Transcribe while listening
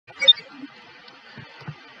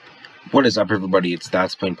What is up, everybody? It's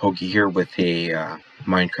That's Playing Pokey here with a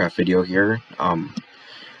Minecraft video here.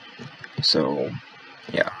 So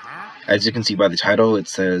yeah, as you can see by the title, it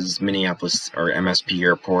says Minneapolis or MSP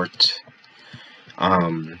Airport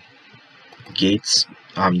gates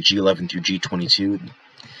G11 through G22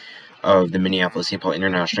 of the Minneapolis-St. Paul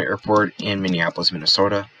International Airport in Minneapolis,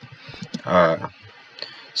 Minnesota.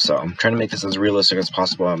 So I'm trying to make this as realistic as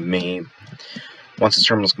possible. Once the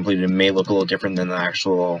terminal is completed, it may look a little different than the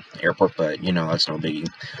actual airport, but you know, that's no biggie.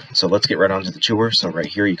 So let's get right on to the tour. So right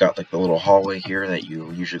here you got like the little hallway here that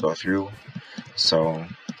you usually go through. So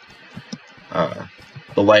the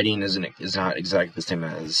lighting is not exactly the same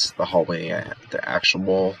as the hallway at the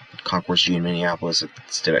actual Concourse G in Minneapolis.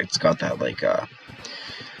 It's got that like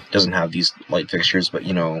doesn't have these light fixtures, but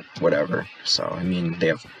you know, whatever. So I mean,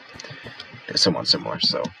 they're somewhat similar.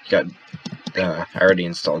 So you got I already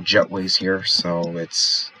installed jetways here, so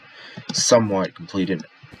it's somewhat completed.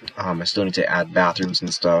 I still need to add bathrooms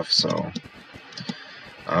and stuff, so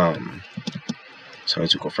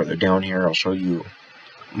as we go further down here, I'll show you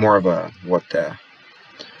more of a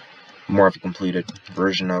completed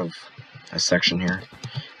version of a section here.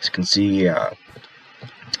 As you can see, a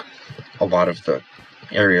lot of the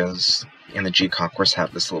areas in the G Concourse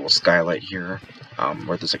have this little skylight here,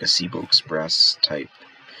 where there's like a Cebu Express type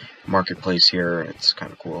marketplace here. It's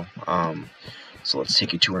kind of cool. So let's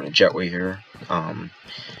take you to a jetway here.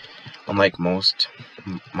 Unlike most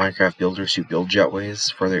Minecraft builders who build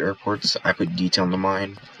jetways for their airports, I put detail into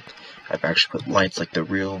mine. I've actually put lights like the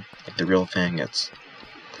real thing.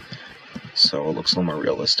 So it looks a little more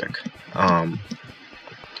realistic. So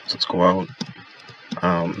let's go out.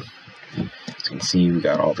 As you can see, we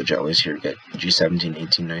got all the jetways here. We got G17,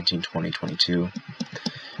 18, 19, 20, 22,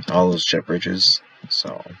 all those jet bridges.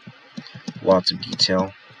 So lots of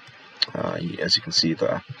detail. As you can see,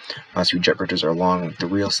 the last few jet bridges are long, like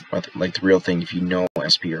the real thing. If you know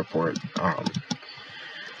MSP Airport,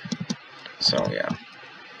 so yeah.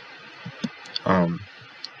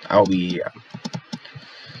 I'll be.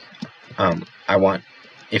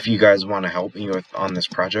 If you guys want to help me on this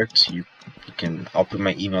project, you can. I'll put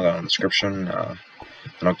my email down in the description, and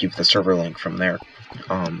I'll give the server link from there.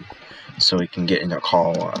 So we can get into a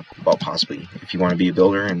call about possibly if you want to be a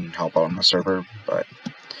builder and help out on the server, but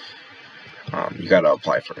you gotta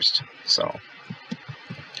apply first. So,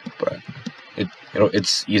 but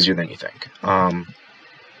it's easier than you think.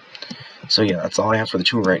 So yeah, that's all I have for the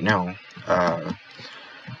tour right now. I'll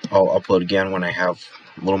upload again when I have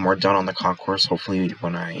a little more done on the concourse. Hopefully,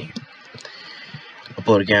 when I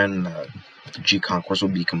upload again, the G Concourse will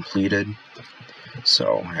be completed.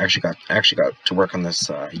 So I actually got to work on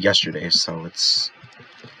this yesterday, so it's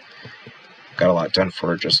got a lot done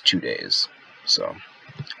for just 2 days. So,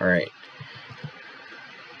 all right,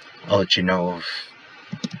 I'll let you know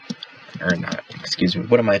or not. Excuse me.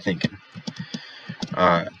 What am I thinking?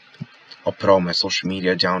 I'll put all my social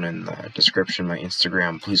media down in the description. My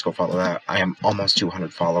Instagram, please go follow that. I am almost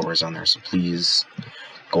 200 followers on there, so please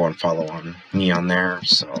go and follow me on there.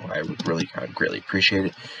 So I'd greatly appreciate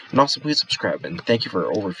it. And also please subscribe, and thank you for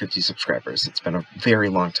over 50 subscribers. It's been a very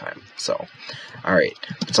long time. So alright,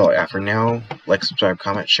 that's all I have for now. Like, subscribe,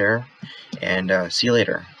 comment, share, and see you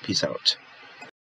later. Peace out.